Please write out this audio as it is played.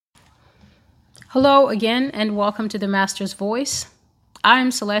Hello again, and welcome to the Master's Voice. I'm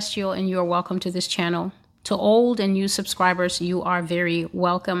Celestial, and you are welcome to this channel. To old and new subscribers, you are very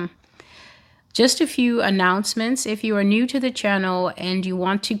welcome. Just a few announcements. If you are new to the channel and you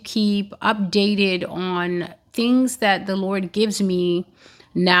want to keep updated on things that the Lord gives me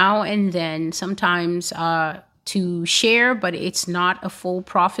now and then, sometimes to share, but it's not a full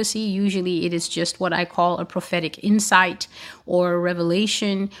prophecy. Usually it is just what I call a prophetic insight or a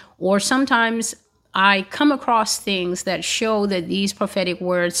revelation, or sometimes I come across things that show that these prophetic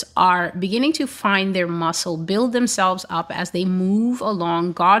words are beginning to find their muscle, build themselves up as they move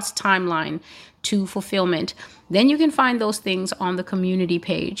along God's timeline to fulfillment. Then you can find those things on the community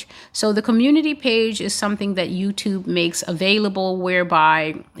page. So the community page is something that YouTube makes available,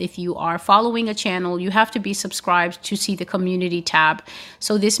 whereby if you are following a channel, you have to be subscribed to see the community tab.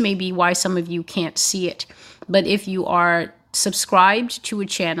 So this may be why some of you can't see it. But if you are subscribed to a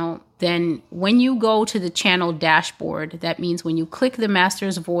channel, then when you go to the channel dashboard, that means when you click the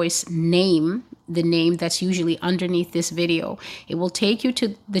Master's Voice name, the name that's usually underneath this video, it will take you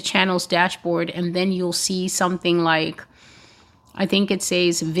to the channel's dashboard, and then you'll see something like, I think it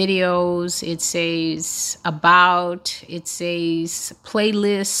says videos, it says about, it says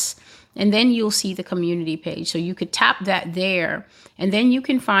playlists, and then you'll see the community page. So you could tap that there, and then you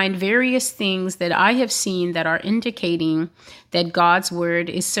can find various things that I have seen that are indicating that God's word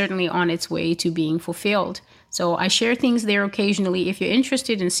is certainly on its way to being fulfilled. So I share things there occasionally. If you're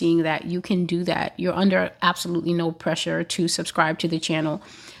interested in seeing that, you can do that. You're under absolutely no pressure to subscribe to the channel.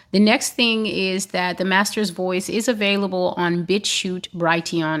 The next thing is that the Master's Voice is available on BitChute,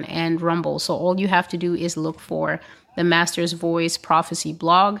 Brighteon, and Rumble. So all you have to do is look for the Master's Voice Prophecy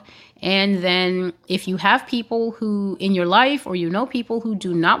blog. And then if you have people who in your life, or you know people who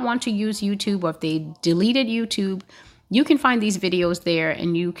do not want to use YouTube, or if they deleted YouTube, you can find these videos there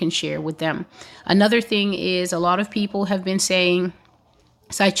and you can share with them. Another thing is, a lot of people have been saying,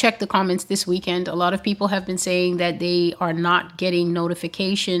 so I checked the comments this weekend, a lot of people have been saying that they are not getting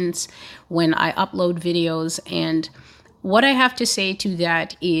notifications when I upload videos. And what I have to say to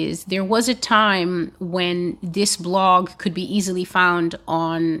that is, there was a time when this blog could be easily found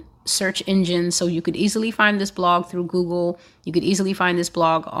on search engines. So you could easily find this blog through Google. You could easily find this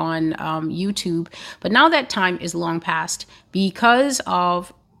blog on YouTube. But now that time is long past, because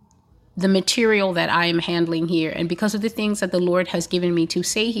of the material that I am handling here, and because of the things that the Lord has given me to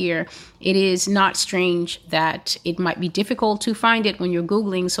say here. It is not strange that it might be difficult to find it when you're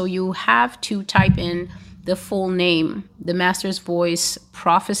Googling. So you have to type in the full name, the Master's Voice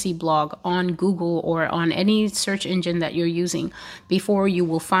Prophecy blog, on Google or on any search engine that you're using before you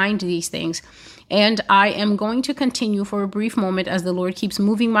will find these things. And I am going to continue for a brief moment as the Lord keeps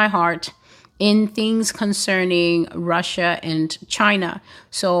moving my heart in things concerning Russia and China.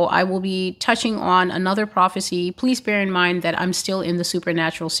 So I will be touching on another prophecy. Please bear in mind that I'm still in the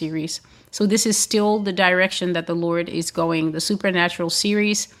supernatural series. So this is still the direction that the Lord is going. The supernatural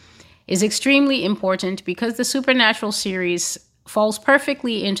series is extremely important because the supernatural series falls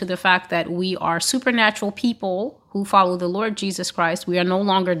perfectly into the fact that we are supernatural people who follow the Lord Jesus Christ. We are no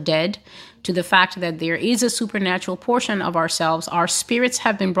longer dead to the fact that there is a supernatural portion of ourselves. Our spirits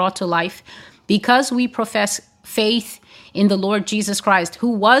have been brought to life because we profess faith in the Lord Jesus Christ,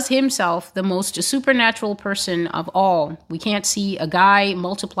 who was himself the most supernatural person of all. We can't see a guy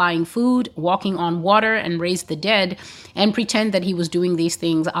multiplying food, walking on water, and raise the dead and pretend that he was doing these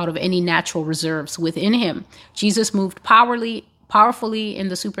things out of any natural reserves within him. Jesus moved powerfully in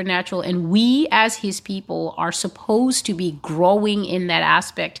the supernatural, and we as his people are supposed to be growing in that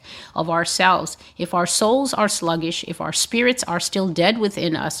aspect of ourselves. If our souls are sluggish, if our spirits are still dead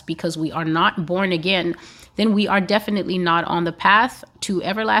within us because we are not born again, then we are definitely not on the path to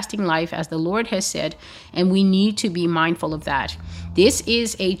everlasting life, as the Lord has said, and we need to be mindful of that. This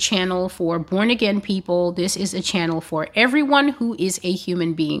is a channel for born-again people. This is a channel for everyone who is a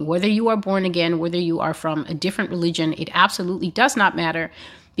human being. Whether you are born again, whether you are from a different religion, it absolutely does not matter,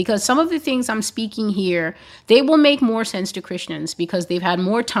 because some of the things I'm speaking here, they will make more sense to Christians because they've had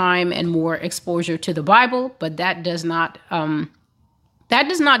more time and more exposure to the Bible, but that does not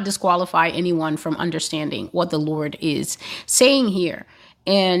disqualify anyone from understanding what the Lord is saying here.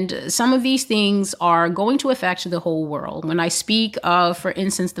 And some of these things are going to affect the whole world. When I speak of, for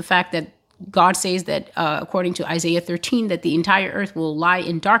instance, the fact that God says that, according to Isaiah 13, that the entire earth will lie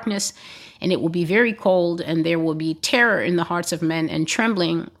in darkness and it will be very cold and there will be terror in the hearts of men and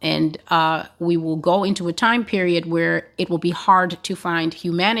trembling. And we will go into a time period where it will be hard to find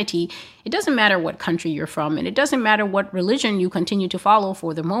humanity. It doesn't matter what country you're from, and it doesn't matter what religion you continue to follow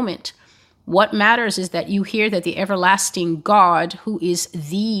for the moment. What matters is that you hear that the everlasting God, who is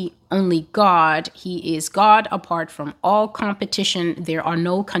the only God, he is God apart from all competition. There are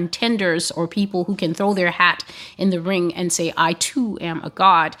no contenders or people who can throw their hat in the ring and say, I too am a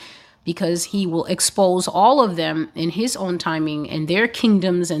God, because he will expose all of them in his own timing, and their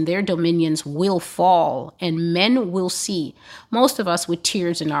kingdoms and their dominions will fall, and men will see, most of us with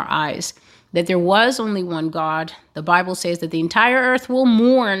tears in our eyes, that there was only one God. The Bible says that the entire earth will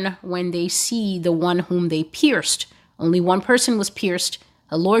mourn when they see the one whom they pierced. Only one person was pierced,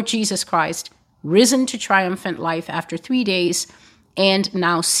 the Lord Jesus Christ, risen to triumphant life after 3 days, and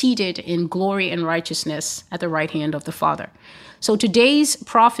now seated in glory and righteousness at the right hand of the Father. So today's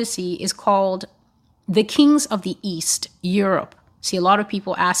prophecy is called the Kings of the East, Europe. See, a lot of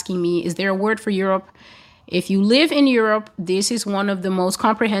people asking me, is there a word for Europe? If you live in Europe, this is one of the most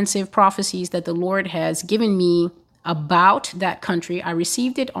comprehensive prophecies that the Lord has given me about that country. I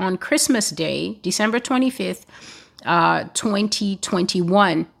received it on Christmas Day, December 25th,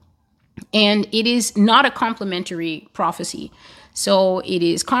 2021. And it is not a complimentary prophecy. So it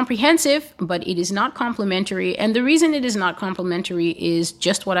is comprehensive, but it is not complimentary. And the reason it is not complimentary is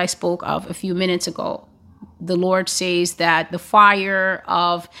just what I spoke of a few minutes ago. The Lord says that the fire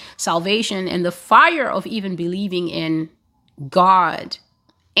of salvation and the fire of even believing in God,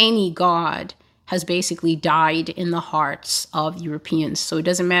 any God, has basically died in the hearts of Europeans. So it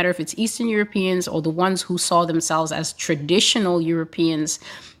doesn't matter if it's Eastern Europeans or the ones who saw themselves as traditional Europeans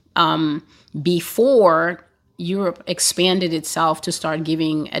before Europe expanded itself to start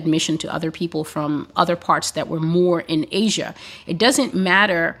giving admission to other people from other parts that were more in Asia. It doesn't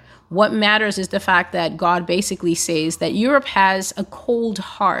matter. What matters is the fact that God basically says that Europe has a cold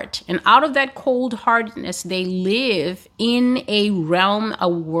heart. And out of that cold heartedness, they live in a realm, a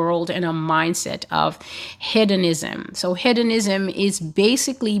world, and a mindset of hedonism. So hedonism is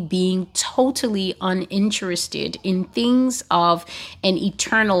basically being totally uninterested in things of an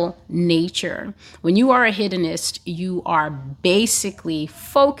eternal nature. When you are a hedonist, you are basically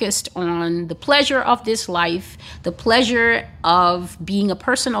focused on the pleasure of this life, the pleasure of being a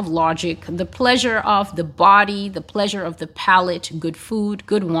person of logic, the pleasure of the body, the pleasure of the palate, good food,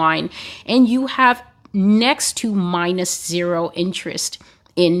 good wine, and you have next to minus zero interest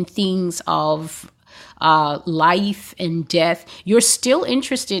in things of life and death. You're still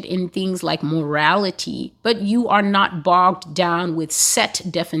interested in things like morality, but you are not bogged down with set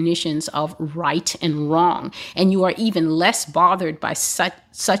definitions of right and wrong. And you are even less bothered by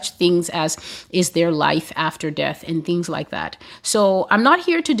such things as, is there life after death and things like that. So I'm not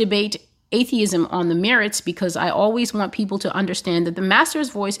here to debate atheism on the merits, because I always want people to understand that the Master's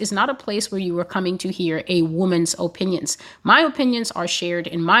Voice is not a place where you are coming to hear a woman's opinions. My opinions are shared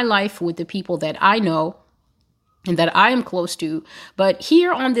in my life with the people that I know and that I am close to. But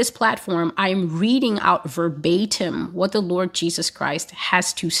here on this platform, I am reading out verbatim what the Lord Jesus Christ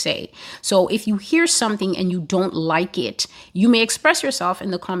has to say. So if you hear something and you don't like it, you may express yourself in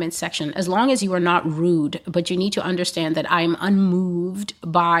the comment section, as long as you are not rude. But you need to understand that I am unmoved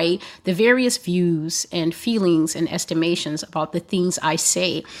by the various views and feelings and estimations about the things I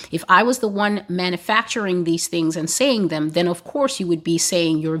say. If I was the one manufacturing these things and saying them, then of course you would be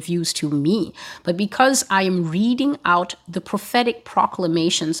saying your views to me. But because I am reading out the prophetic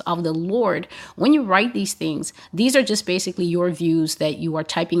proclamations of the Lord, when you write these things, these are just basically your views that you are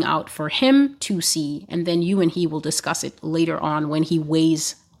typing out for him to see, and then you and he will discuss it later on when he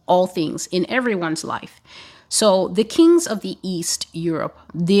weighs all things in everyone's life. So the Kings of the East, Europe,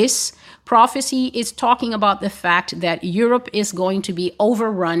 this prophecy is talking about the fact that Europe is going to be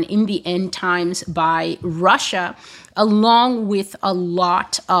overrun in the end times by Russia, along with a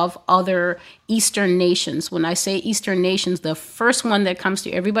lot of other Eastern nations. When I say Eastern nations, the first one that comes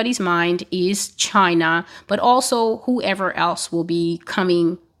to everybody's mind is China, but also whoever else will be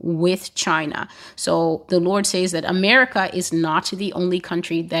coming with China. So the Lord says that America is not the only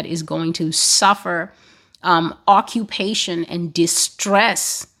country that is going to suffer occupation and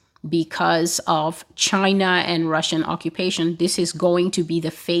distress because of China and Russian occupation. This is going to be the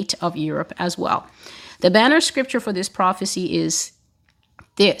fate of Europe as well. The banner scripture for this prophecy is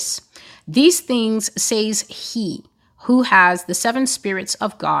this: these things says he who has the 7 spirits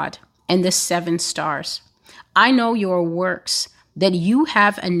of God and the 7 stars. I know your works, that you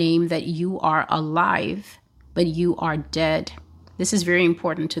have a name, that you are alive, but you are dead. This is very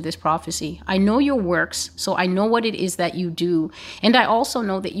important to this prophecy. I know your works, so I know what it is that you do. And I also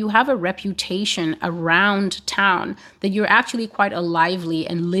know that you have a reputation around town, that you're actually quite a lively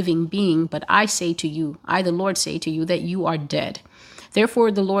and living being. But I say to you, I, the Lord, say to you that you are dead.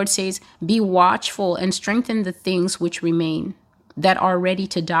 Therefore, the Lord says, be watchful and strengthen the things which remain, that are ready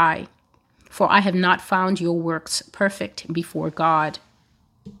to die. for I have not found your works perfect before God.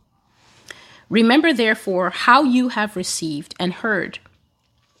 Remember, therefore, how you have received and heard.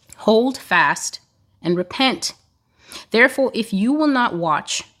 Hold fast and repent. Therefore, if you will not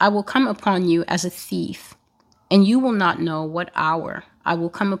watch, I will come upon you as a thief, and you will not know what hour I will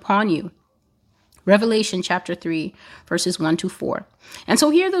come upon you. Revelation chapter 3, verses 1-4. And so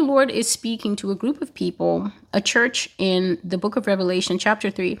here the Lord is speaking to a group of people, a church in the book of Revelation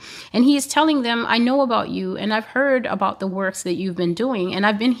chapter 3, and he is telling them, I know about you, and I've heard about the works that you've been doing, and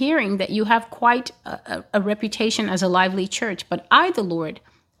I've been hearing that you have quite a reputation as a lively church. But I, the Lord,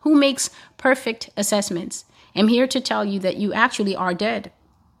 who makes perfect assessments, am here to tell you that you actually are dead.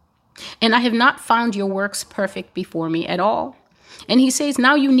 And I have not found your works perfect before me at all. And he says,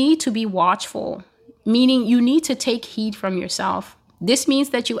 now you need to be watchful, meaning you need to take heed from yourself. This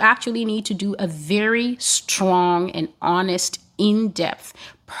means that you actually need to do a very strong and honest, in-depth,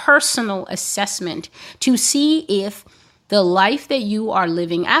 personal assessment to see if the life that you are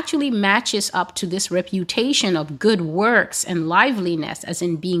living actually matches up to this reputation of good works and liveliness, as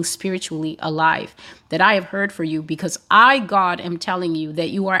in being spiritually alive, that I have heard for you, because I, God, am telling you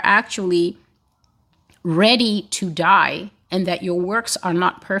that you are actually ready to die and that your works are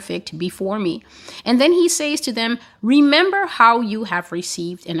not perfect before me. And then he says to them, remember how you have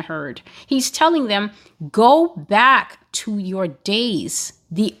received and heard. He's telling them, go back to your days,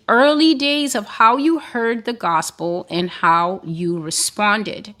 the early days of how you heard the gospel and how you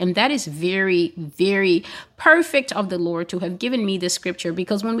responded. And that is very, very perfect of the Lord to have given me this scripture,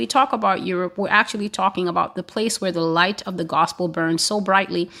 because when we talk about Europe, we're actually talking about the place where the light of the gospel burned so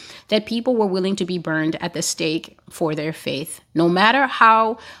brightly that people were willing to be burned at the stake for their faith. No matter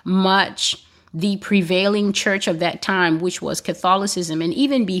how much the prevailing church of that time, which was Catholicism, and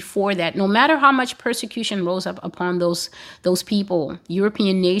even before that, no matter how much persecution rose up upon those people,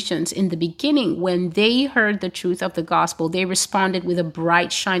 European nations, in the beginning, when they heard the truth of the gospel, they responded with a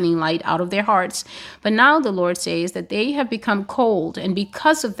bright, shining light out of their hearts. But now the Lord says that they have become cold, and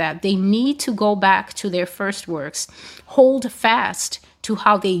because of that, they need to go back to their first works, hold fast to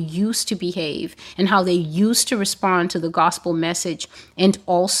how they used to behave and how they used to respond to the gospel message, and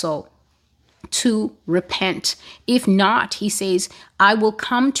also to repent. If not, he says, I will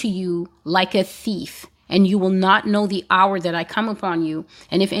come to you like a thief, and you will not know the hour that I come upon you.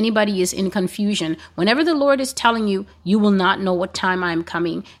 And if anybody is in confusion, whenever the Lord is telling you, you will not know what time I'm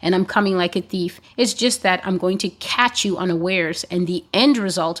coming, and I'm coming like a thief, it's just that I'm going to catch you unawares, and the end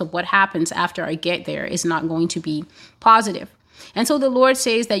result of what happens after I get there is not going to be positive. And so the Lord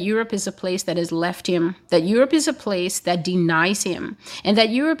says that Europe is a place that has left him, that Europe is a place that denies him, and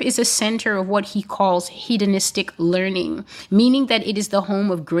that Europe is a center of what he calls hedonistic learning, meaning that it is the home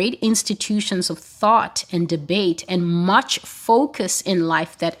of great institutions of thought and debate and much focus in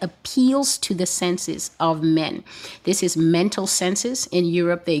life that appeals to the senses of men. This is mental senses. In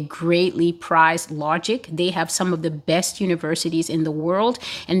Europe, they greatly prize logic. They have some of the best universities in the world,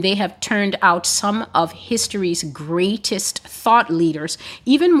 and they have turned out some of history's greatest thought leaders,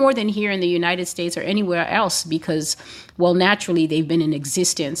 even more than here in the United States or anywhere else, because, well, naturally, they've been in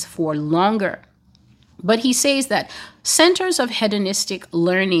existence for longer. But he says that centers of hedonistic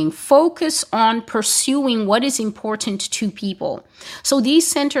learning focus on pursuing what is important to people. So these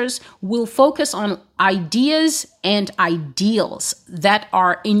centers will focus on ideas and ideals that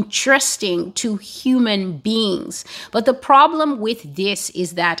are interesting to human beings. But the problem with this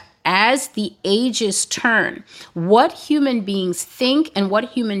is that as the ages turn, what human beings think and what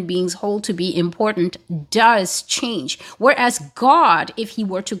human beings hold to be important does change. Whereas God, if he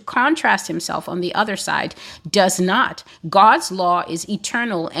were to contrast himself on the other side, does not. God's law is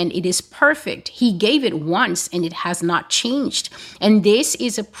eternal and it is perfect. He gave it once and it has not changed. And this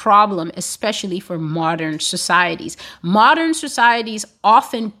is a problem, especially for modern societies. Modern societies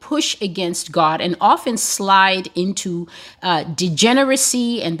often push against God and often slide into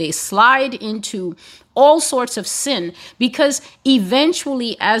degeneracy, and they slide into all sorts of sin, because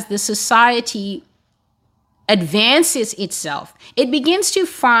eventually, as the society advances itself, it begins to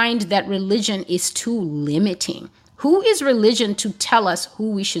find that religion is too limiting. Who is religion to tell us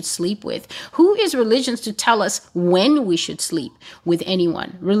who we should sleep with? Who is religion to tell us when we should sleep with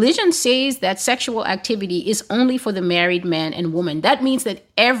anyone? Religion says that sexual activity is only for the married man and woman. That means that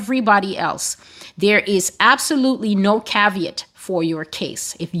everybody else, there is absolutely no caveat for your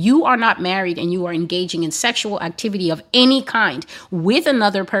case. If you are not married and you are engaging in sexual activity of any kind with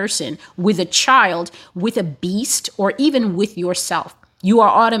another person, with a child, with a beast, or even with yourself, you are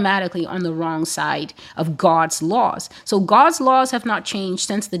automatically on the wrong side of God's laws. So God's laws have not changed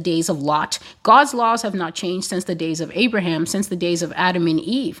since the days of Lot. God's laws have not changed since the days of Abraham, since the days of Adam and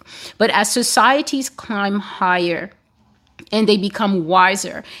Eve. But as societies climb higher, and they become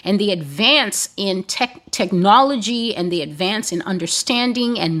wiser, and they advance in technology, and they advance in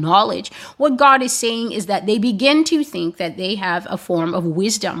understanding and knowledge, what God is saying is that they begin to think that they have a form of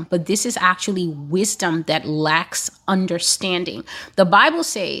wisdom, but this is actually wisdom that lacks understanding. The Bible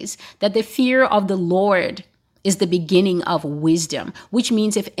says that the fear of the Lord is the beginning of wisdom, which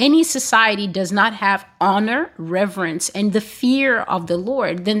means if any society does not have honor, reverence, and the fear of the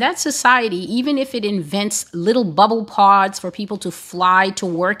Lord, then that society, even if it invents little bubble pods for people to fly to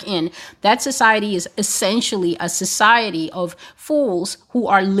work in, that society is essentially a society of fools who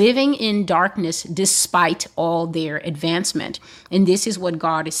are living in darkness despite all their advancement. And this is what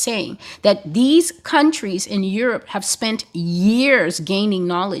God is saying, that these countries in Europe have spent years gaining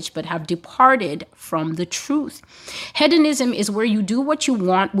knowledge, but have departed from the truth. Hedonism is where you do what you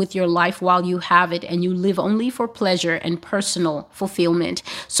want with your life while you have it, and you live only for pleasure and personal fulfillment.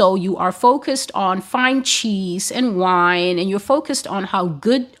 So you are focused on fine cheese and wine, and you're focused on how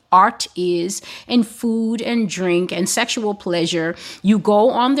good art is, and food and drink and sexual pleasure. You go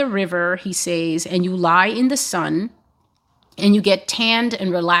on the river, he says, and you lie in the sun, and you get tanned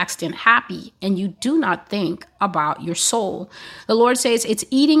and relaxed and happy, and you do not think about your soul. The Lord says it's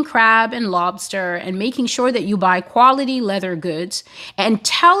eating crab and lobster and making sure that you buy quality leather goods and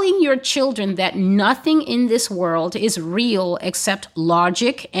telling your children that nothing in this world is real except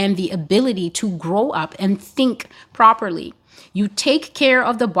logic and the ability to grow up and think properly. You take care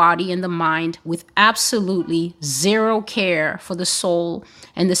of the body and the mind with absolutely zero care for the soul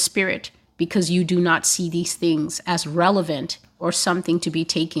and the spirit, because you do not see these things as relevant or something to be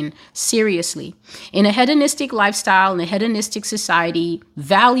taken seriously. In a hedonistic lifestyle, in a hedonistic society,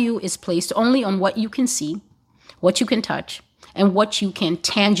 value is placed only on what you can see, what you can touch, and what you can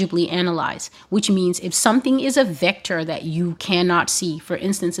tangibly analyze, which means if something is a vector that you cannot see, for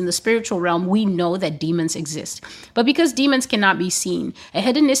instance, in the spiritual realm, we know that demons exist. But because demons cannot be seen, a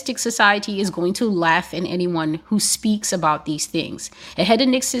hedonistic society is going to laugh at anyone who speaks about these things. A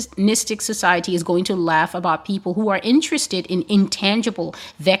hedonistic society is going to laugh about people who are interested in intangible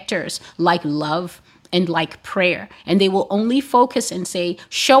vectors like love and like prayer. And they will only focus and say,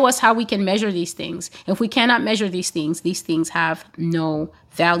 show us how we can measure these things. If we cannot measure these things have no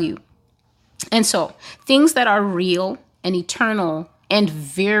value. And so things that are real and eternal and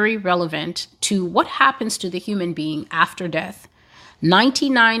very relevant to what happens to the human being after death,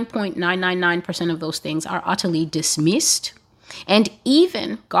 99.999% of those things are utterly dismissed. And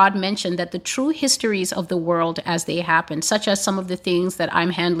even God mentioned that the true histories of the world as they happen, such as some of the things that I'm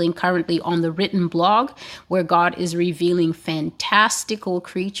handling currently on the written blog, where God is revealing fantastical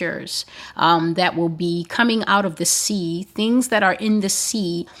creatures that will be coming out of the sea, things that are in the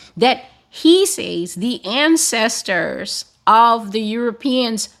sea, that he says the ancestors of the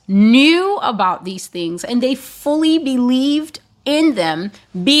Europeans knew about these things and they fully believed in them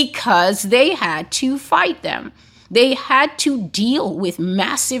because they had to fight them. They had to deal with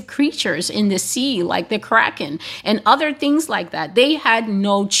massive creatures in the sea, like the Kraken and other things like that. They had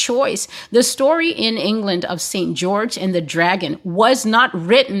no choice. The story in England of St. George and the dragon was not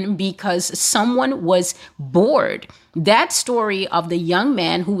written because someone was bored. That story of the young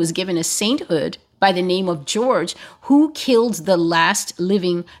man who was given a sainthood by the name of George, who killed the last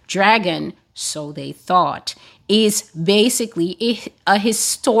living dragon, so they thought, is basically a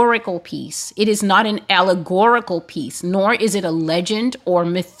historical piece. It is not an allegorical piece, nor is it a legend or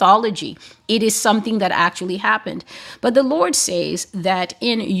mythology. It is something that actually happened. But the Lord says that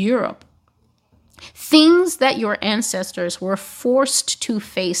in Europe, things that your ancestors were forced to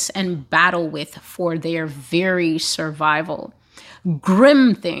face and battle with for their very survival,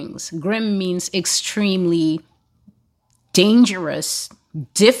 grim things. Grim means extremely dangerous,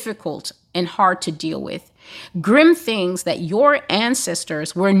 difficult, and hard to deal with. Grim things that your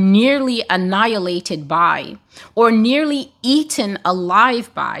ancestors were nearly annihilated by or nearly eaten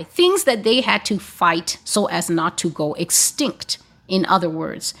alive by, things that they had to fight so as not to go extinct, in other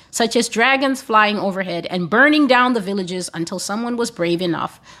words, such as dragons flying overhead and burning down the villages until someone was brave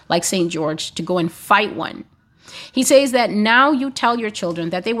enough, like St. George, to go and fight one. He says that now you tell your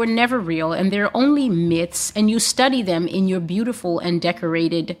children that they were never real and they're only myths, and you study them in your beautiful and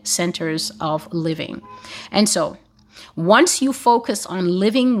decorated centers of living. And so once you focus on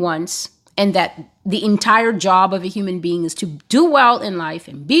living once and that the entire job of a human being is to do well in life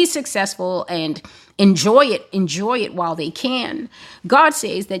and be successful and enjoy it while they can. God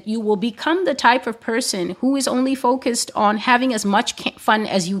says that you will become the type of person who is only focused on having as much fun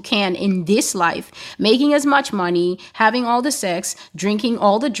as you can in this life, making as much money, having all the sex, drinking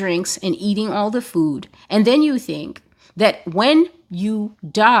all the drinks, and eating all the food. And then you think that when you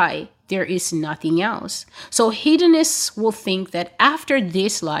die, there is nothing else. So hedonists will think that after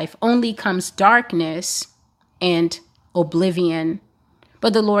this life only comes darkness and oblivion.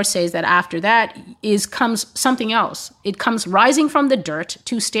 But the Lord says that after that comes something else. It comes rising from the dirt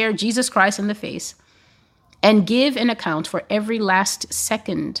to stare Jesus Christ in the face and give an account for every last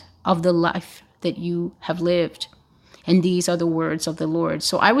second of the life that you have lived. And these are the words of the Lord.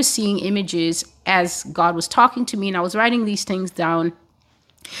 So I was seeing images as God was talking to me, and I was writing these things down,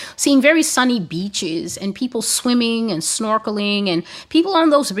 seeing very sunny beaches and people swimming and snorkeling and people on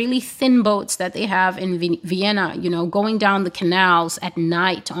those really thin boats that they have in Vienna, going down the canals at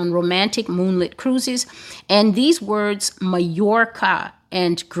night on romantic moonlit cruises. And these words, Mallorca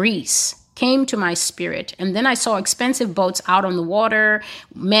and Greece, came to my spirit. And then I saw expensive boats out on the water,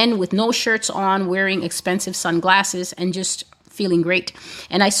 men with no shirts on, wearing expensive sunglasses and just feeling great.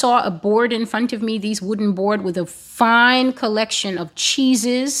 And I saw a board in front of me, these wooden board with a fine collection of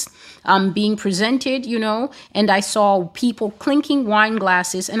cheeses being presented, and I saw people clinking wine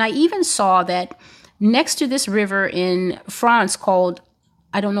glasses. And I even saw that next to this river in France called,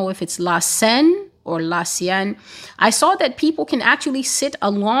 I don't know if it's La Seine or La Sienne, I saw that people can actually sit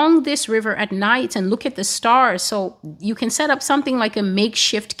along this river at night and look at the stars. So you can set up something like a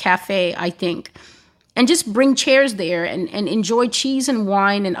makeshift cafe, I think, and just bring chairs there and enjoy cheese and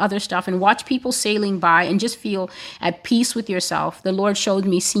wine and other stuff and watch people sailing by and just feel at peace with yourself. The Lord showed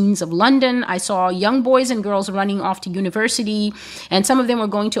me scenes of London. I saw young boys and girls running off to university, and some of them were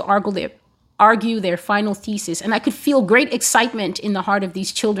going to argue their final thesis. And I could feel great excitement in the heart of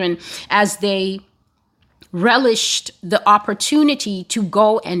these children as they relished the opportunity to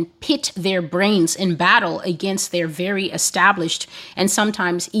go and pit their brains in battle against their very established and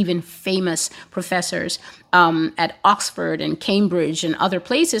sometimes even famous professors at Oxford and Cambridge and other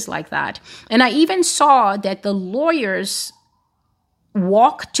places like that. And I even saw that the lawyers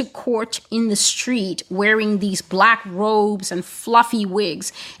walk to court in the street wearing these black robes and fluffy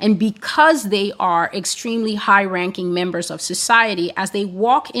wigs. And because they are extremely high-ranking members of society, as they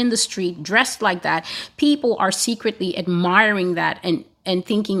walk in the street dressed like that, people are secretly admiring that and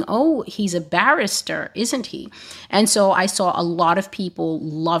thinking, oh, he's a barrister, isn't he? And so I saw a lot of people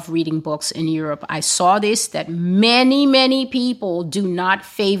love reading books in Europe. I saw that many, many people do not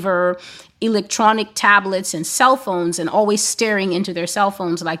favor electronic tablets and cell phones and always staring into their cell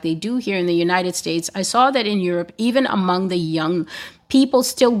phones like they do here in the United States. I saw that in Europe, even among the young, people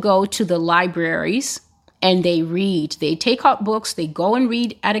still go to the libraries and they read. They take out books, they go and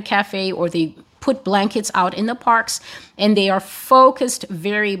read at a cafe, or they put blankets out in the parks, and they are focused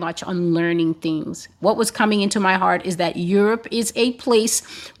very much on learning things. What was coming into my heart is that Europe is a place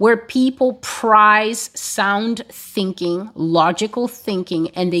where people prize sound thinking, logical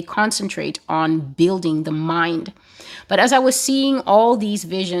thinking, and they concentrate on building the mind. But as I was seeing all these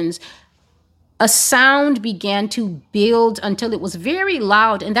visions, a sound began to build until it was very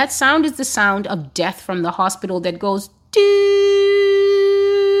loud, and that sound is the sound of death from the hospital that goes doo.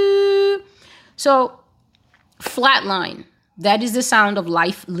 So, flatline, that is the sound of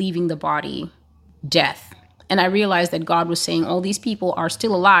life leaving the body, death. And I realized that God was saying all these people are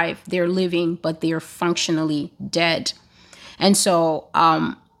still alive, they're living, but they're functionally dead. And so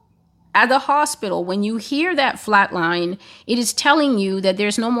at the hospital, when you hear that flatline, it is telling you that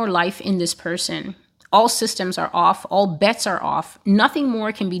there's no more life in this person. All systems are off, all bets are off. Nothing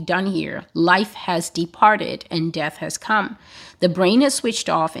more can be done here. Life has departed and death has come. The brain has switched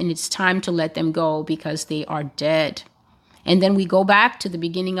off and it's time to let them go because they are dead. And then we go back to the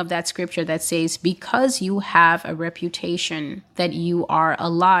beginning of that scripture that says, because you have a reputation that you are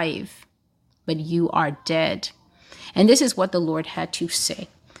alive, but you are dead. And this is what the Lord had to say.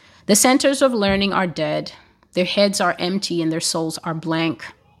 The centers of learning are dead. Their heads are empty and their souls are blank.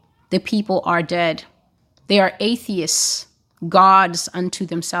 The people are dead. They are atheists, gods unto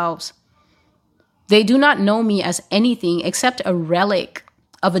themselves. They do not know me as anything except a relic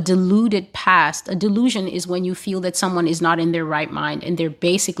of a deluded past. A delusion is when you feel that someone is not in their right mind and they're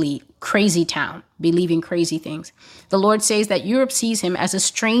basically crazy town, believing crazy things. The Lord says that Europe sees him as a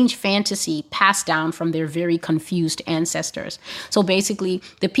strange fantasy passed down from their very confused ancestors. So basically,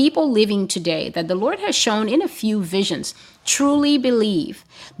 the people living today that the Lord has shown in a few visions truly believe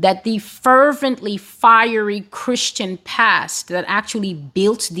that the fervently fiery Christian past that actually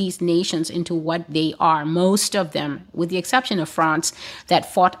built these nations into what they are, most of them, with the exception of France,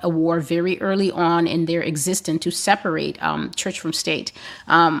 that fought a war very early on in their existence to separate church from state.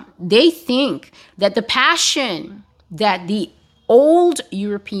 They think that the passion that the old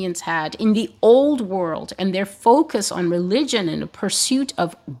Europeans had in the old world and their focus on religion and the pursuit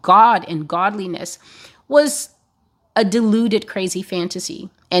of God and godliness was a deluded, crazy fantasy,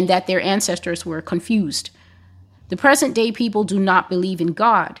 and that their ancestors were confused. The present day people do not believe in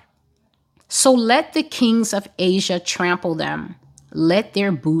God. So let the kings of Asia trample them. Let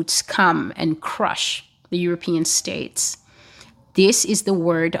their boots come and crush the European states. This is the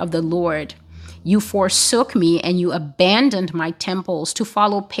word of the Lord. You forsook me and you abandoned my temples to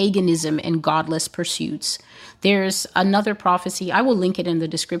follow paganism and godless pursuits. There's another prophecy, I will link it in the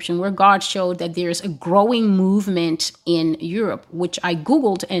description, where God showed that there's a growing movement in Europe, which I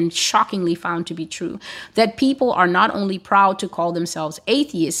Googled and shockingly found to be true, that people are not only proud to call themselves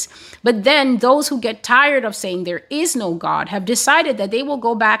atheists, but then those who get tired of saying there is no God have decided that they will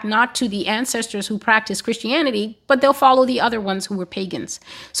go back not to the ancestors who practiced Christianity, but they'll follow the other ones who were pagans.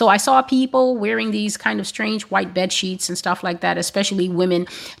 So I saw people wearing these kind of strange white bed sheets and stuff like that, especially women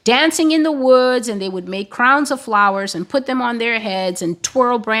dancing in the woods, and they would make crowns of flowers and put them on their heads and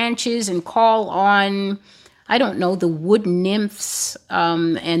twirl branches and call on, I don't know, the wood nymphs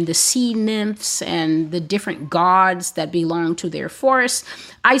and the sea nymphs and the different gods that belong to their forests.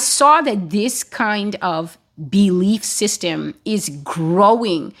 I saw that this kind of belief system is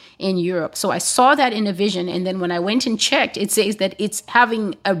growing in Europe. So I saw that in a vision. And then when I went and checked, it says that it's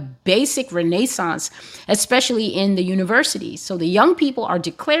having a basic renaissance, especially in the universities. So the young people are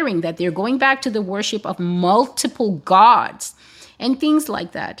declaring that they're going back to the worship of multiple gods and things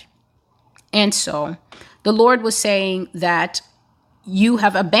like that. And so the Lord was saying that you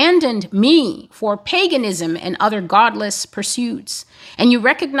have abandoned me for paganism and other godless pursuits, and you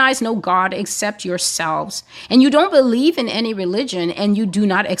recognize no God except yourselves, and you don't believe in any religion, and you do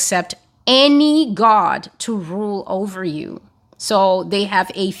not accept any God to rule over you. So they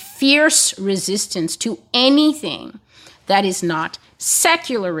have a fierce resistance to anything that is not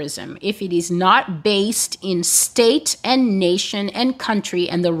secularism, if it is not based in state and nation and country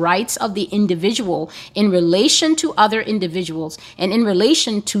and the rights of the individual in relation to other individuals and in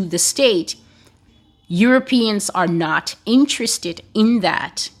relation to the state. Europeans are not interested in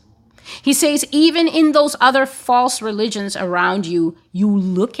that. He says, even in those other false religions around you, you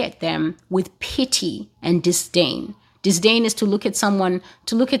look at them with pity and disdain. Disdain is to look at someone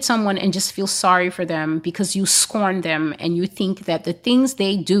and just feel sorry for them because you scorn them and you think that the things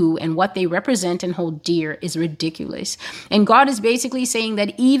they do and what they represent and hold dear is ridiculous. And God is basically saying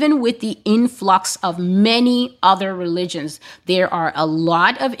that even with the influx of many other religions, there are a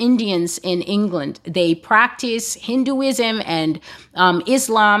lot of Indians in England. They practice Hinduism and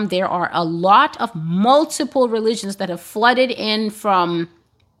Islam. There are a lot of multiple religions that have flooded in from,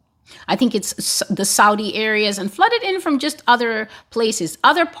 I think it's the Saudi areas, and flooded in from just other places,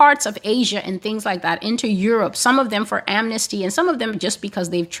 other parts of Asia and things like that into Europe, some of them for amnesty and some of them just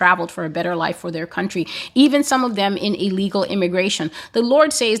because they've traveled for a better life for their country, even some of them in illegal immigration. The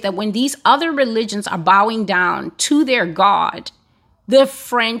Lord says that when these other religions are bowing down to their God, the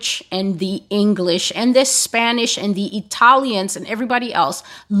French and the English and the Spanish and the Italians and everybody else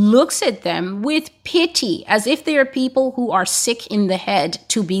looks at them with pity, as if they are people who are sick in the head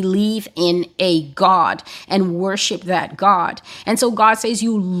to believe in a God and worship that God. And so God says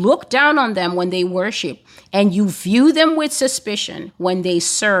you look down on them when they worship and you view them with suspicion when they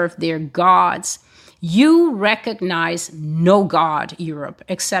serve their gods. You recognize no God, Europe,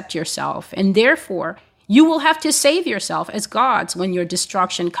 except yourself, and therefore you will have to save yourself as gods when your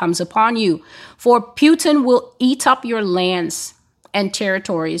destruction comes upon you. For Putin will eat up your lands and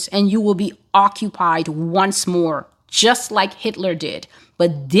territories, and you will be occupied once more, just like Hitler did.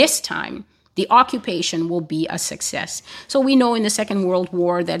 But this time, the occupation will be a success. So we know in the Second World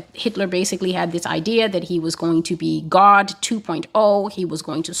War that Hitler basically had this idea that he was going to be God 2.0. He was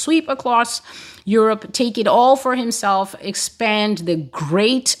going to sweep across Europe, take it all for himself, expand the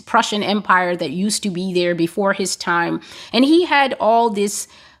great Prussian Empire that used to be there before his time. And he had all these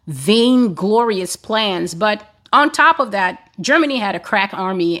vainglorious plans. But on top of that, Germany had a crack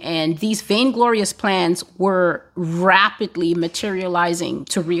army, and these vainglorious plans were rapidly materializing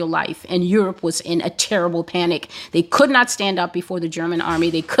to real life. And Europe was in a terrible panic. They could not stand up before the German army.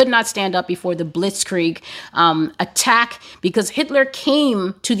 They could not stand up before the Blitzkrieg attack, because Hitler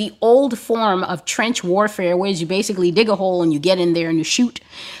came to the old form of trench warfare, where you basically dig a hole and you get in there and you shoot.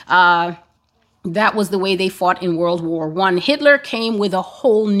 That was the way they fought in World War I. Hitler came with a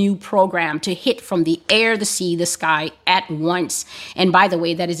whole new program to hit from the air, the sea, the sky at once. And by the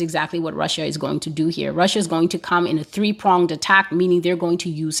way, that is exactly what Russia is going to do here. Russia is going to come in a three-pronged attack, meaning they're going to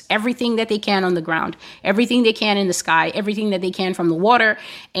use everything that they can on the ground, everything they can in the sky, everything that they can from the water.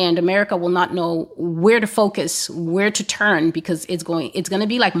 And America will not know where to focus, where to turn, because it's going to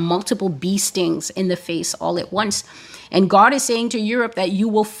be like multiple bee stings in the face all at once. And God is saying to Europe that you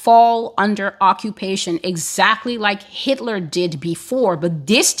will fall under occupation exactly like Hitler did before. But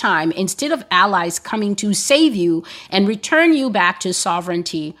this time, instead of allies coming to save you and return you back to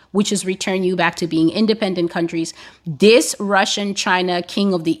sovereignty, which is return you back to being independent countries, this Russian, China,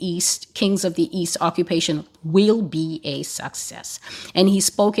 Kings of the East occupation will be a success. And he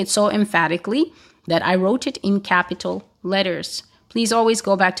spoke it so emphatically that I wrote it in capital letters. Please always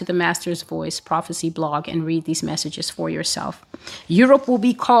go back to the Master's Voice Prophecy blog and read these messages for yourself. Europe will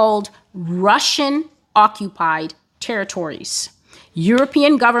be called Russian-occupied territories.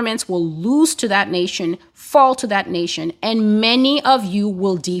 European governments will lose to that nation, fall to that nation, and many of you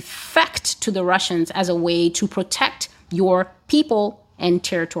will defect to the Russians as a way to protect your people and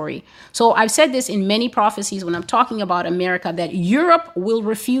territory. So I've said this in many prophecies when I'm talking about America, that Europe will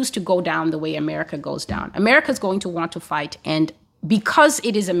refuse to go down the way America goes down. America's going to want to fight, and because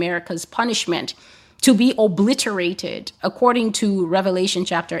it is America's punishment to be obliterated, according to Revelation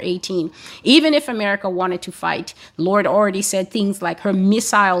chapter 18. Even if America wanted to fight, the Lord already said things like her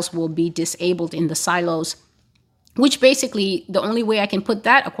missiles will be disabled in the silos, which basically, the only way I can put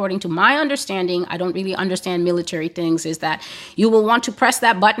that, according to my understanding, I don't really understand military things, is that you will want to press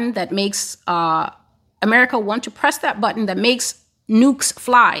that button that makes, America want to press that button that makes nukes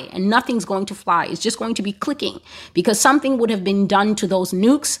fly, and nothing's going to fly. It's just going to be clicking, because something would have been done to those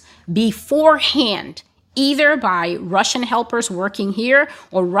nukes beforehand, either by Russian helpers working here,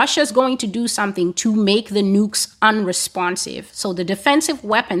 or Russia's going to do something to make the nukes unresponsive. So the defensive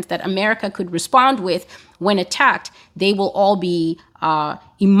weapons that America could respond with when attacked, they will all be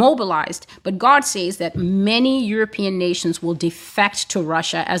immobilized. But God says that many European nations will defect to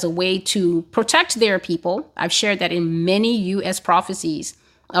Russia as a way to protect their people. I've shared that in many U.S. prophecies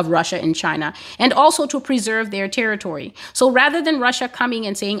of Russia and China, and also to preserve their territory. So rather than Russia coming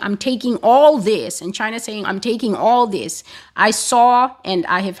and saying, I'm taking all this, and China saying, I'm taking all this, I saw and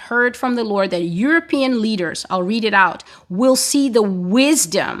I have heard from the Lord that European leaders, I'll read it out, will see the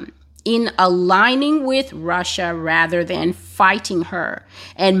wisdom in aligning with Russia rather than fighting her.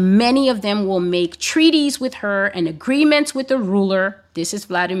 And many of them will make treaties with her and agreements with the ruler, this is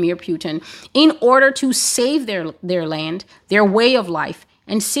Vladimir Putin, in order to save their land, their way of life,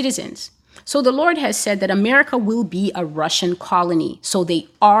 and citizens. So the Lord has said that America will be a Russian colony. So they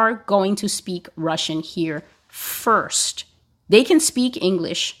are going to speak Russian here first. They can speak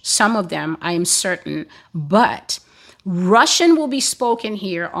English, some of them, I am certain, but Russian will be spoken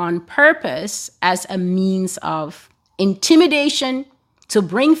here on purpose as a means of intimidation, to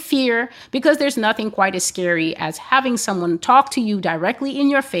bring fear, because there's nothing quite as scary as having someone talk to you directly in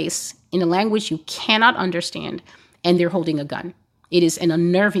your face in a language you cannot understand, and they're holding a gun. It is an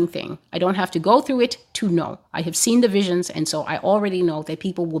unnerving thing. I don't have to go through it to know. I have seen the visions, and so I already know that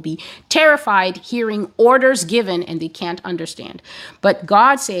people will be terrified hearing orders given and they can't understand. But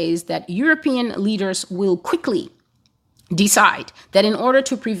God says that European leaders will quickly decide that in order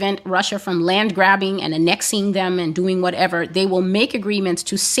to prevent Russia from land grabbing and annexing them and doing whatever, they will make agreements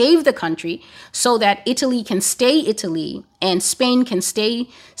to save the country so that Italy can stay Italy and Spain can stay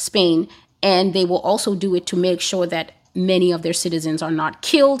Spain. And they will also do it to make sure that many of their citizens are not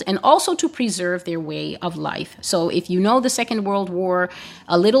killed, and also to preserve their way of life. So if you know the Second World War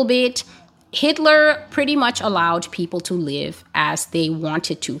a little bit, Hitler pretty much allowed people to live as they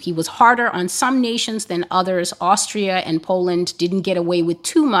wanted to. He was harder on some nations than others. Austria and Poland didn't get away with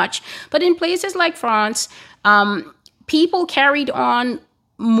too much. But in places like France, people carried on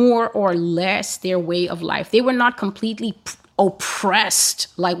more or less their way of life. They were not completely oppressed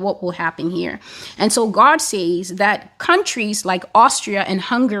like what will happen here. And so God says that countries like Austria and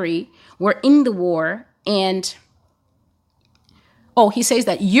Hungary were in the war, and he says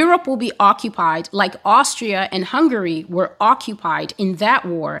that Europe will be occupied like Austria and Hungary were occupied in that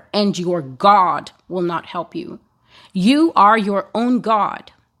war, and your God will not help you. You are your own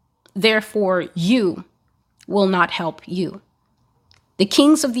God. Therefore, you will not help you. The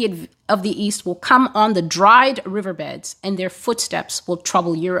kings of the east will come on the dried riverbeds, and their footsteps will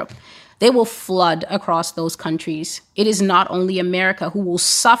trouble Europe. They will flood across those countries. It is not only America who will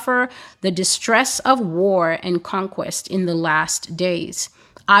suffer the distress of war and conquest in the last days.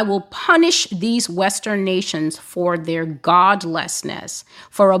 I will punish these Western nations for their godlessness.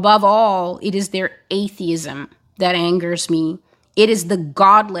 For above all, it is their atheism that angers me. It is the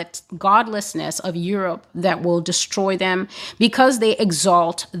godlessness of Europe that will destroy them, because they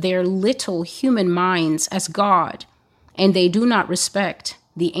exalt their little human minds as God, and they do not respect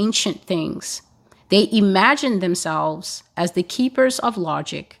the ancient things. They imagine themselves as the keepers of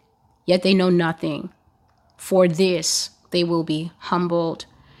logic, yet they know nothing. For this, they will be humbled.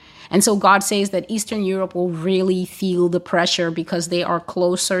 And so God says that Eastern Europe will really feel the pressure because they are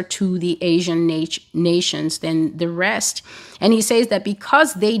closer to the Asian nations than the rest. And he says that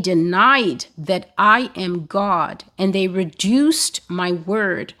because they denied that I am God, and they reduced my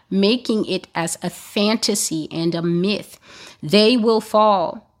word, making it as a fantasy and a myth, they will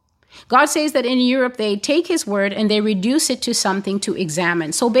fall. God says that in Europe, they take his word and they reduce it to something to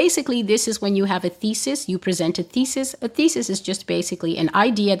examine. So basically, this is when you have a thesis, you present a thesis. A thesis is just basically an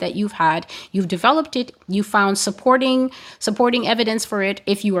idea that you've had, you've developed it, you found supporting evidence for it.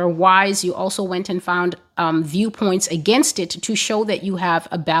 If you are wise, you also went and found viewpoints against it to show that you have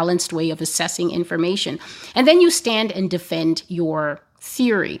a balanced way of assessing information. And then you stand and defend your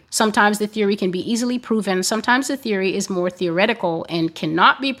theory. Sometimes the theory can be easily proven. Sometimes the theory is more theoretical and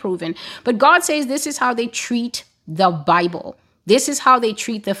cannot be proven. But God says this is how they treat the Bible. This is how they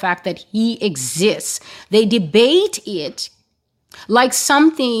treat the fact that he exists. They debate it like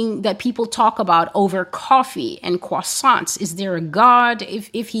something that people talk about over coffee and croissants. Is there a God?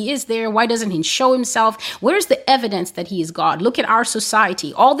 If he is there, why doesn't he show himself? Where's the evidence that he is God? Look at our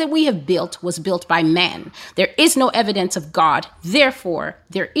society. All that we have built was built by man. There is no evidence of God. Therefore,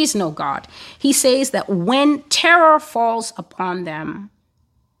 there is no God. He says that when terror falls upon them,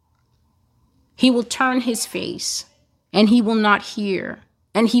 he will turn his face, and he will not hear,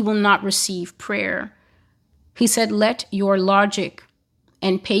 and he will not receive prayer. He said, let your logic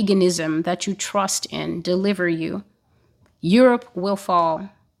and paganism that you trust in deliver you. Europe will fall.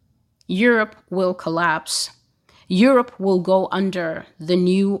 Europe will collapse. Europe will go under the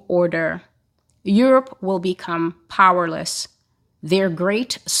new order. Europe will become powerless. Their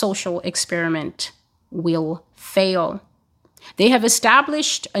great social experiment will fail. They have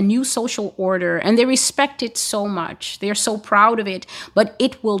established a new social order and they respect it so much. They're so proud of it, but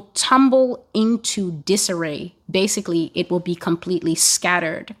it will tumble into disarray. Basically, it will be completely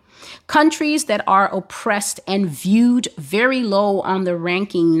scattered. Countries that are oppressed and viewed very low on the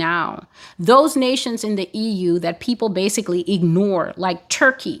ranking now, those nations in the EU that people basically ignore, like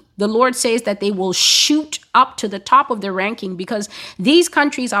Turkey, the Lord says that they will shoot up to the top of the ranking because these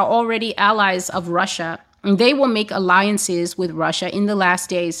countries are already allies of Russia. And they will make alliances with Russia in the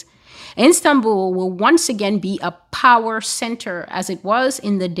last days. Istanbul will once again be a power center as it was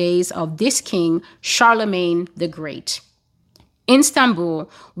in the days of this king, Charlemagne the Great. Istanbul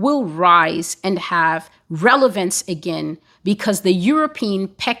will rise and have relevance again because the European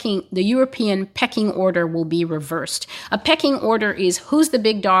pecking order will be reversed. A pecking order is who's the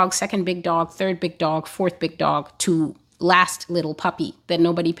big dog, second big dog, third big dog, fourth big dog, to last little puppy that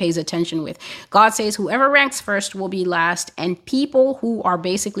nobody pays attention with. God says whoever ranks first will be last, and people who are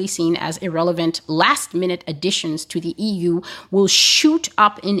basically seen as irrelevant last-minute additions to the EU will shoot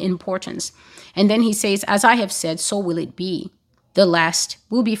up in importance. And then he says, as I have said, so will it be. The last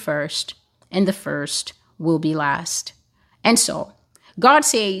will be first, and the first will be last. And so God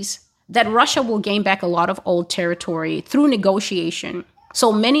says that Russia will gain back a lot of old territory through negotiation.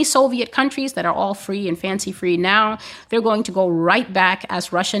 So many Soviet countries that are all free and fancy free now, they're going to go right back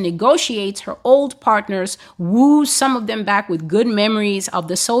as Russia negotiates her old partners, woos some of them back with good memories of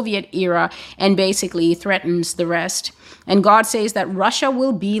the Soviet era, and basically threatens the rest. And God says that Russia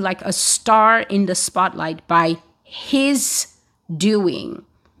will be like a star in the spotlight by his doing.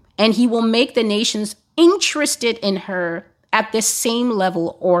 And he will make the nations interested in her at the same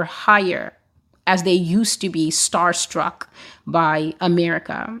level or higher as they used to be starstruck by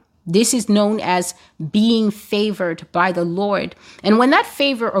America. This is known as being favored by the Lord. And when that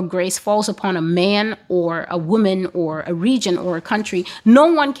favor or grace falls upon a man or a woman or a region or a country, no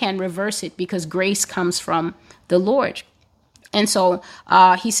one can reverse it because grace comes from the Lord. And so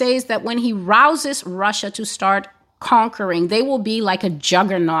he says that when he rouses Russia to start conquering, they will be like a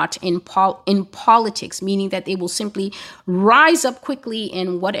juggernaut in politics, meaning that they will simply rise up quickly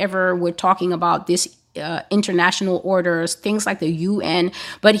in whatever we're talking about, this international orders, things like the UN,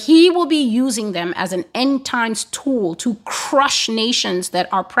 but he will be using them as an end times tool to crush nations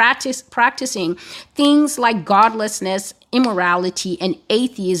that are practicing things like godlessness, immorality, and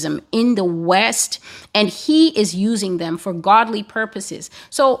atheism in the West, and he is using them for godly purposes.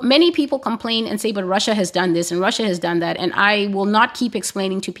 So many people complain and say, but Russia has done this and Russia has done that, and I will not keep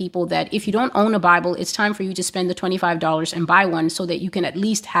explaining to people that if you don't own a Bible, it's time for you to spend the $25 and buy one so that you can at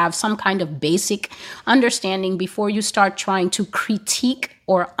least have some kind of basic understanding before you start trying to critique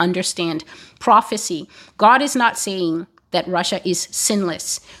or understand prophecy. God is not saying that Russia is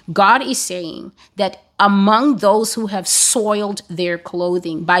sinless. God is saying that among those who have soiled their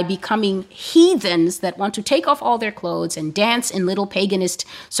clothing by becoming heathens that want to take off all their clothes and dance in little paganist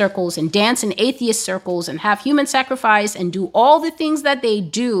circles and dance in atheist circles and have human sacrifice and do all the things that they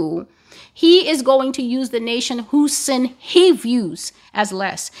do, he is going to use the nation whose sin he views as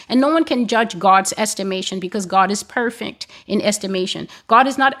less. And no one can judge God's estimation because God is perfect in estimation. God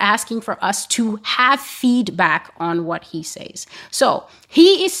is not asking for us to have feedback on what he says. So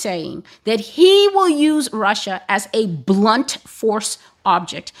he is saying that he will use Russia as a blunt force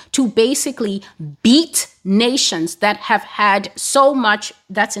object to basically beat nations that have had so much.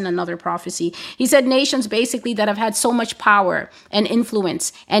 That's in another prophecy. He said nations basically that have had so much power and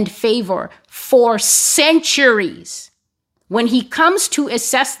influence and favor for centuries. When he comes to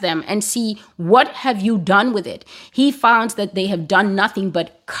assess them and see what have you done with it, he finds that they have done nothing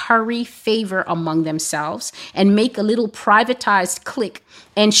but curry favor among themselves and make a little privatized clique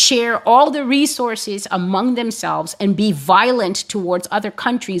and share all the resources among themselves and be violent towards other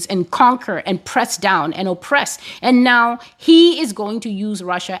countries and conquer and press down and oppress. And now he is going to use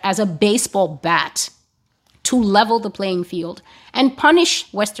Russia as a baseball bat to level the playing field and punish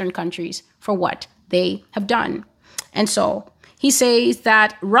Western countries for what they have done. And so he says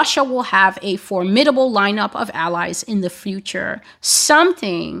that Russia will have a formidable lineup of allies in the future,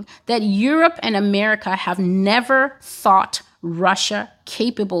 something that Europe and America have never thought Russia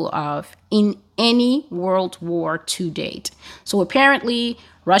capable of in any world war to date. So apparently,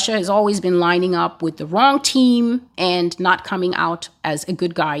 Russia has always been lining up with the wrong team and not coming out as a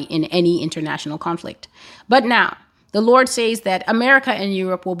good guy in any international conflict. But now, the Lord says that America and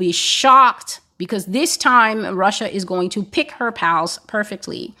Europe will be shocked because this time Russia is going to pick her pals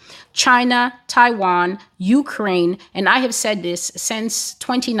perfectly. China, Taiwan, Ukraine, and I have said this since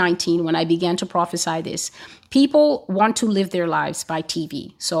 2019 when I began to prophesy this. People want to live their lives by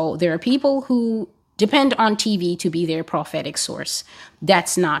TV. So there are people who depend on TV to be their prophetic source.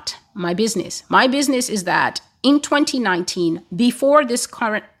 That's not my business. My business is that in 2019, before this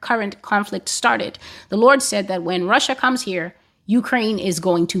current conflict started, the Lord said that when Russia comes here, Ukraine is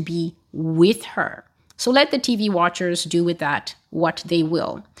going to be with her. So let the TV watchers do with that what they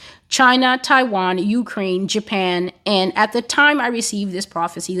will. China, Taiwan, Ukraine, Japan, and at the time I received this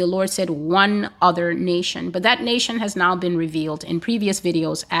prophecy, the Lord said one other nation, but that nation has now been revealed in previous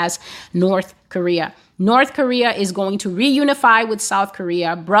videos as North Korea. North Korea is going to reunify with South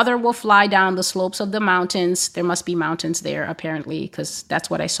Korea. Brother will fly down the slopes of the mountains. There must be mountains there, apparently, because that's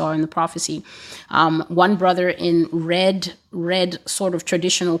what I saw in the prophecy. One brother in red sort of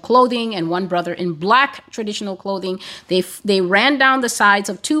traditional clothing and one brother in black traditional clothing. They ran down the sides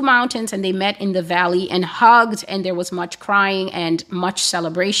of two mountains and they met in the valley and hugged, and there was much crying and much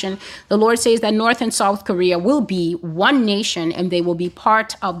celebration. The Lord says that North and South Korea will be one nation and they will be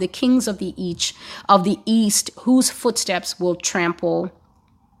part of the kings of the East, whose footsteps will trample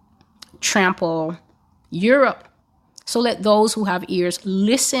Europe. So let those who have ears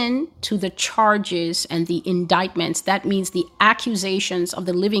listen to the charges and the indictments. That means the accusations of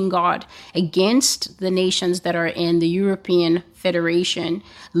the living God against the nations that are in the European Federation.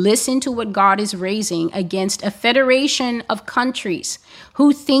 Listen to what God is raising against a federation of countries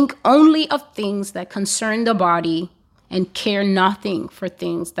who think only of things that concern the body and care nothing for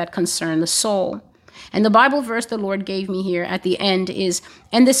things that concern the soul. And the Bible verse the Lord gave me here at the end is,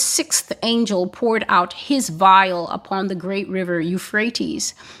 and the sixth angel poured out his vial upon the great river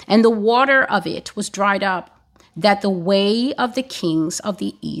Euphrates, and the water of it was dried up, that the way of the kings of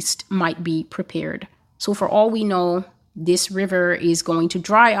the east might be prepared. So for all we know, this river is going to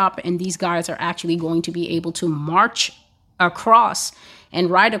dry up, and these guys are actually going to be able to march across and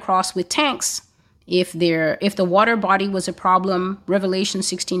ride across with tanks. If the water body was a problem, Revelation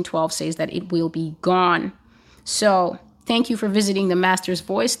 16:12 says that it will be gone. So Thank you for visiting the Master's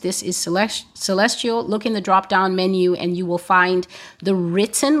Voice. This is Celestial. Look in the drop-down menu and you will find the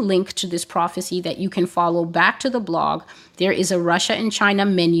written link to this prophecy that you can follow back to the blog. There is a Russia and China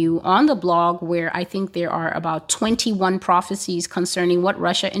menu on the blog where I think there are about 21 prophecies concerning what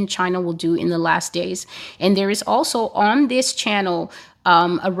Russia and China will do in the last days. And there is also on this channel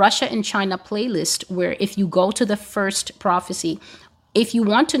a Russia and China playlist where if you go to the first prophecy, if you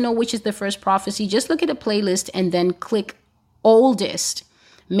want to know which is the first prophecy, just look at a playlist and then click oldest.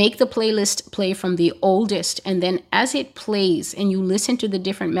 Make the playlist play from the oldest. And then as it plays and you listen to the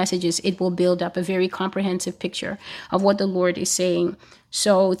different messages, it will build up a very comprehensive picture of what the Lord is saying.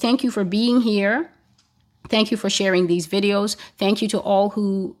 So thank you for being here. Thank you for sharing these videos. Thank you to all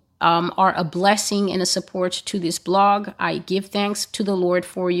who are a blessing and a support to this blog. I give thanks to the Lord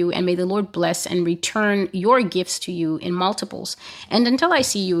for you, and may the Lord bless and return your gifts to you in multiples. And until I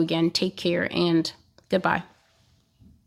see you again, take care and goodbye.